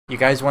You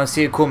guys want to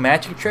see a cool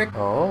magic trick?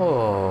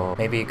 Oh,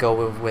 maybe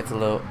go with a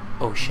little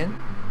ocean,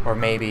 or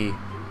maybe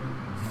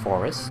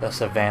forest, a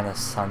savanna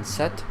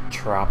sunset,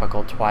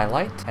 tropical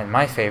twilight, and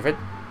my favorite,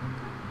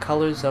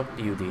 colors of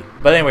beauty.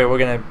 But anyway, we're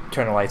gonna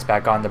turn the lights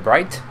back on to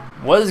bright.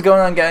 What is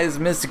going on, guys?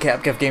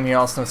 MrCapKevGamer here,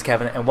 also known as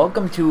Kevin, and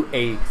welcome to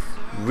a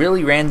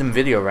really random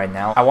video right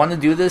now. I want to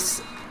do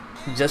this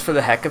just for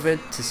the heck of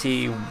it, to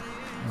see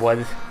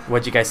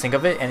what you guys think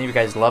of it, and if you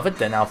guys love it,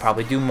 then I'll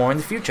probably do more in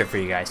the future for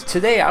you guys.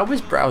 Today I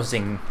was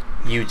browsing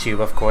YouTube,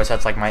 of course.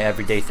 That's like my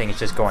everyday thing, is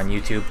just go on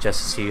YouTube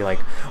just to see like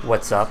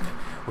what's up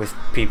with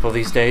people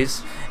these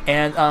days.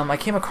 And I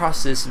came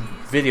across this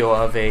video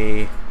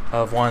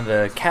of one of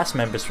the cast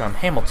members from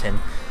Hamilton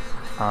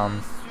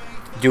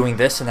doing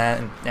this and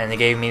that, and it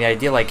gave me the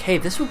idea like, hey,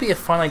 this would be a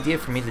fun idea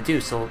for me to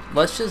do, so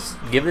let's just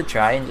give it a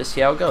try and just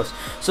see how it goes.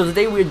 So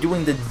today we're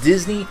doing the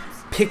Disney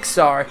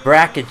PIXAR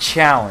Bracket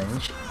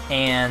Challenge,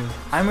 and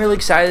I'm really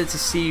excited to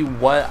see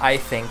what I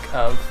think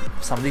of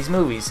some of these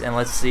movies, and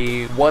let's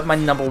see what my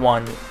number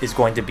one is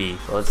going to be.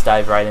 So let's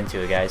dive right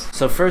into it, guys.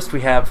 So first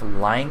we have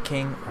Lion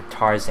King or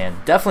Tarzan.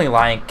 Definitely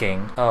Lion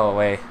King. Oh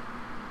wait,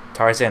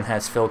 Tarzan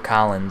has Phil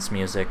Collins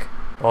music.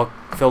 Well,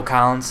 Phil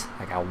Collins,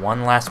 I got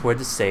one last word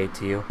to say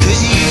to you.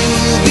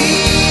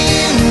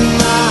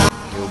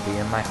 You'll be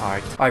in my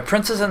heart. Alright,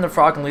 Princess and the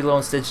Frog and Lilo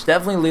and Stitch.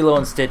 Definitely Lilo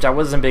and Stitch. I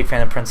wasn't a big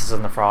fan of Princess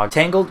and the Frog.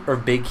 Tangled or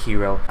Big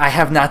Hero? I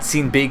have not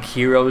seen Big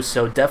Hero,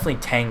 so definitely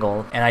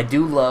Tangled. And I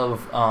do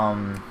love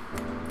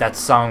that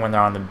song when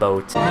they're on the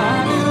boat.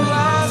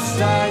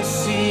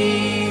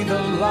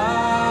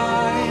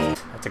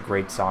 That's a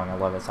great song. I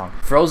love that song.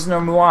 Frozen or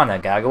Moana?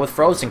 Gotta go with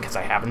Frozen because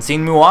I haven't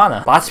seen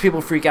Moana. Lots of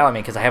people freak out at me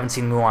because I haven't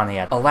seen Moana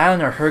yet.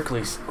 Aladdin or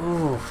Hercules?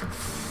 Ooh,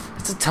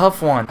 it's a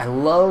tough one. I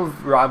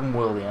love Robin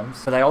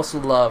Williams, but I also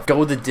love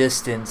Go the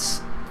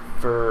Distance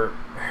for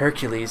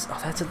Hercules.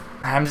 Oh,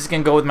 I'm just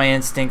gonna go with my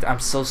instinct. I'm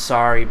so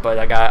sorry, but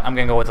I'm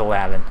gonna go with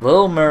Aladdin.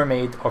 Little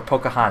Mermaid or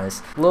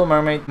Pocahontas? Little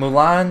Mermaid,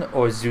 Mulan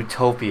or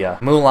Zootopia?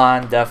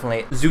 Mulan,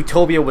 definitely.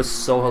 Zootopia was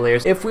so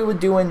hilarious. If we were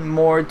doing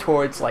more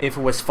towards like if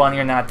it was funny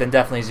or not, then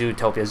definitely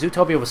Zootopia.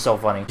 Zootopia was so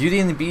funny. Beauty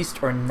and the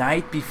Beast or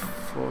Night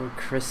Before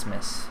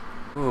Christmas?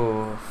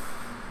 Ooh,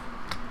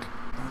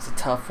 that's a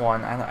tough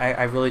one.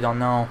 I really don't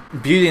know.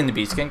 Beauty and the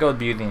Beast. Gonna go with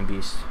Beauty and the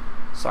Beast.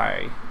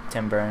 Sorry,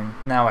 Tim Burton.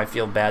 Now I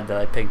feel bad that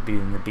I picked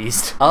Beauty and the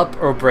Beast. Up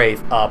or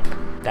Brave? Up.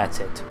 That's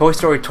it. Toy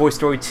Story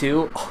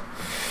 2. Oh,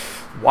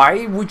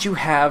 why would you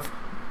have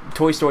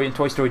Toy Story and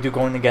Toy Story 2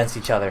 going against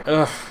each other?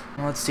 Ugh.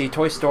 Let's see.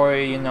 Toy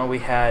Story, you know, we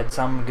had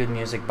some good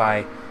music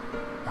by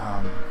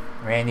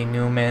Randy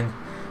Newman.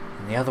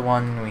 And the other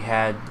one, we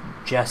had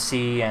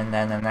Jesse, and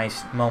then a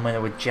nice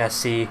moment with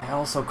Jesse. I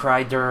also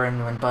cried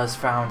during when Buzz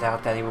found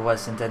out that he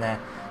wasn't in it,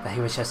 that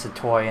he was just a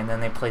toy, and then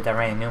they played that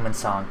Randy Newman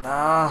song.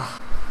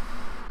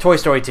 Toy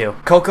Story 2.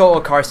 Coco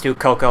or Cars 2?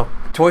 Coco.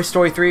 Toy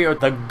Story 3 or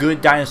The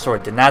Good Dinosaur?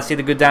 Did not see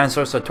The Good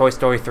Dinosaur, so Toy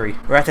Story 3.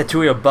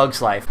 Ratatouille or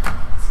Bug's Life?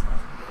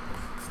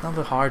 It's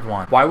another hard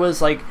one. Why was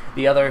like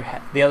the other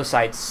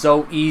side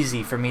so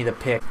easy for me to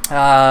pick?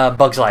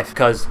 Bug's Life,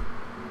 because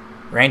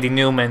Randy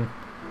Newman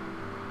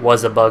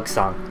was a bug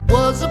song.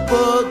 Was a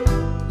bug,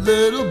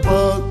 little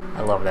bug.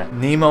 I love that.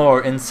 Nemo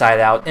or Inside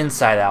Out?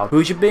 Inside Out.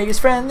 Who's your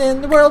biggest friend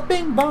in the world?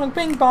 Bing bong,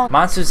 bing bong.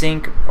 Monsters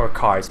Inc. or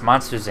Cars?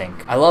 Monsters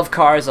Inc. I love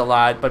Cars a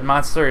lot, but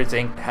Monsters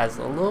Inc. has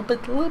a little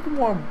bit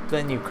more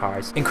than you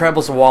Cars.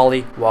 Incredibles or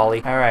Wall-E?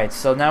 Wall-E. All right,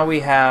 so now we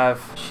have.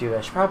 Shoot,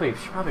 I should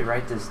probably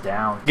write this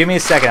down. Give me a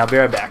second. I'll be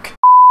right back.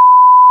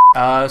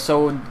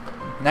 So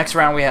next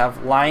round we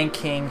have Lion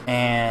King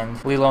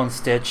and Lilo and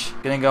Stitch.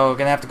 Gonna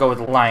have to go with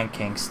Lion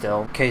King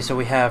still. Okay, so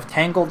we have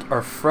Tangled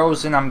or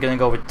Frozen. I'm gonna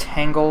go with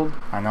Tangled.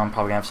 I know I'm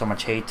probably gonna have so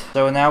much hate.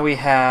 So now we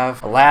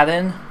have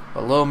Aladdin,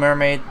 The Little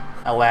Mermaid.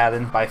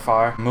 Aladdin by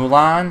far.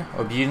 Mulan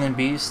or Beauty and the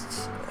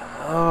Beast.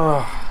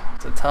 Oh,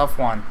 it's a tough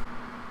one.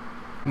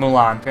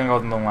 Mulan. Gonna go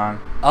with Mulan.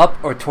 Up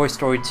or Toy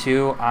Story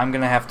 2. I'm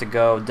gonna have to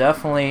go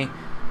definitely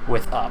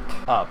with Up.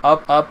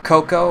 Up.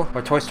 Coco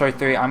or Toy Story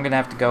 3. I'm gonna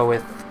have to go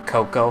with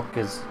Coco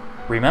because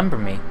remember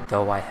me,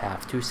 though I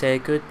have to say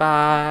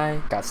goodbye.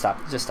 God, stop.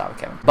 Just stop it,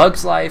 Kevin.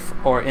 Bug's Life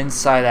or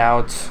Inside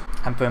Out?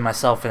 I'm putting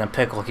myself in a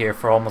pickle here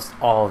for almost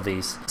all of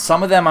these.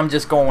 Some of them I'm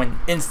just going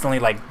instantly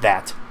like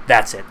that.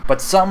 That's it.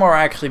 But some are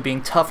actually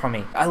being tough on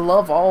me. I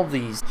love all of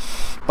these.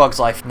 Bug's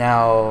Life.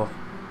 Now,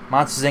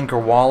 Monsters Inc. or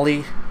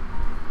Wall-E?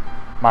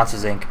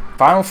 Monsters Inc.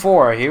 Final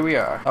Four. Here we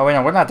are. Oh, wait,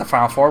 no, we're not the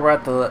Final Four. We're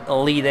at the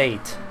Elite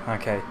Eight.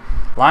 Okay.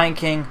 Lion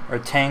King or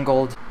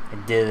Tangled? I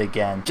did it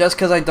again. Just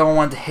because I don't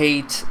want to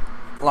hate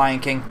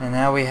Lion King. And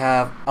now we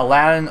have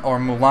Aladdin or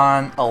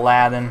Mulan.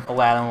 Aladdin.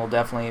 Aladdin will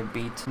definitely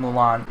beat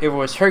Mulan. If it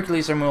was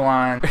Hercules or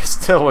Mulan, it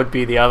still would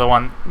be the other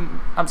one.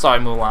 I'm sorry,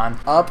 Mulan.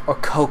 Up or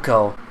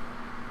Coco?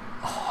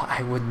 Oh,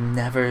 I would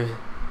never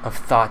have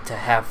thought to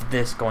have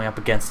this going up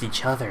against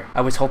each other.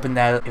 I was hoping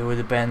that it would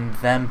have been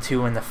them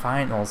two in the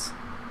finals.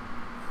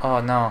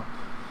 Oh no.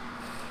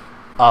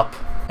 Up.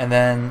 And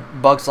then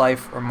Bug's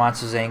Life or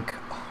Monsters Inc.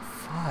 Oh,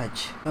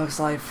 fudge.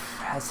 Bug's Life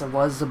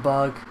was the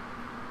bug.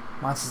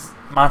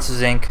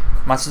 Monsters Inc.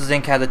 Monsters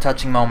Inc. had a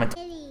touching moment.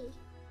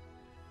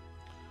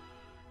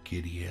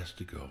 kid, he has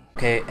to go.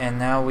 Okay, and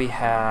now we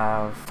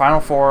have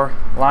Final Four,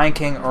 Lion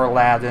King or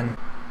Aladdin.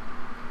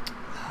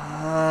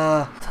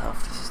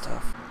 Tough. This is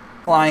tough.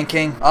 Lion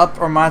King,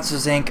 Up or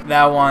Monsters Inc.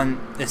 That one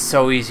is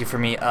so easy for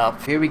me.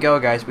 Up. Here we go,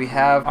 guys. We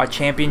have our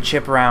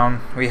championship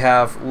round. We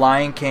have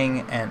Lion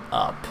King and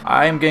Up.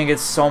 I am gonna get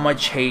so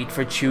much hate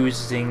for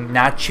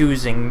not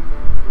choosing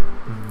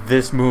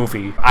this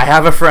movie. I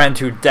have a friend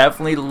who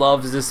definitely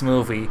loves this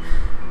movie,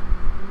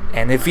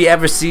 and if he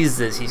ever sees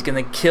this, he's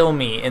gonna kill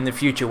me in the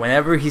future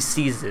whenever he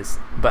sees this.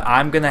 But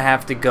I'm gonna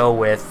have to go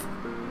with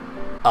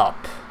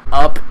Up.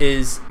 Up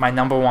is my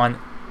 #1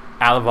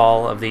 out of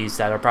all of these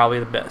that are probably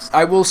the best.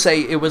 I will say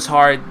it was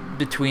hard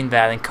between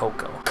that and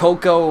Coco.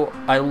 Coco,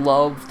 I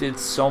loved it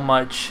so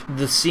much.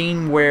 The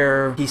scene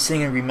where he's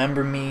singing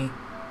Remember Me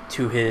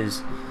to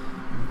his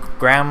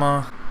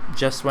grandma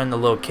just when the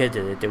little kid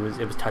did it,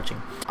 it was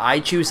touching.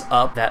 I choose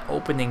Up. That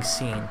opening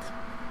scene,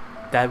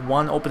 that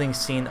one opening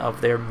scene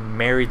of their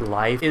married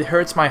life, it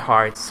hurts my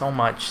heart so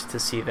much to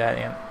see that,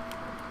 and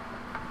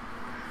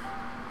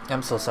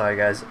I'm so sorry,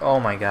 guys.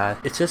 Oh my god.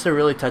 It's just a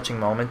really touching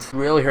moment. It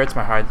really hurts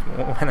my heart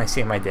when I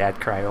see my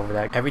dad cry over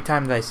that. Every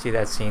time that I see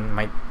that scene,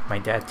 my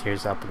dad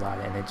tears up a lot,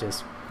 and it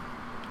just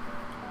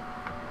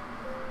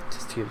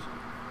tears.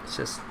 It's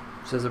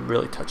just a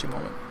really touching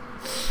moment.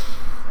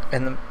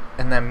 And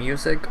that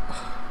music,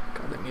 oh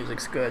god, the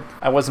music's good.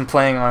 I wasn't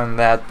planning on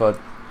that, but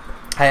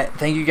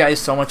thank you guys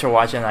so much for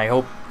watching. I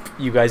hope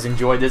you guys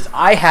enjoyed this.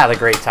 I had a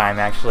great time,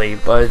 actually,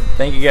 but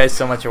thank you guys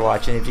so much for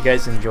watching. If you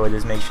guys enjoyed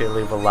this, make sure to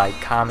leave a like,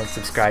 comment,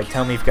 subscribe.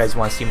 Tell me if you guys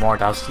want to see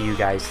more. I'll see you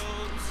guys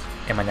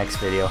in my next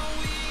video.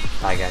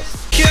 Bye,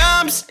 guys.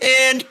 Comes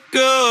and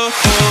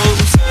goes.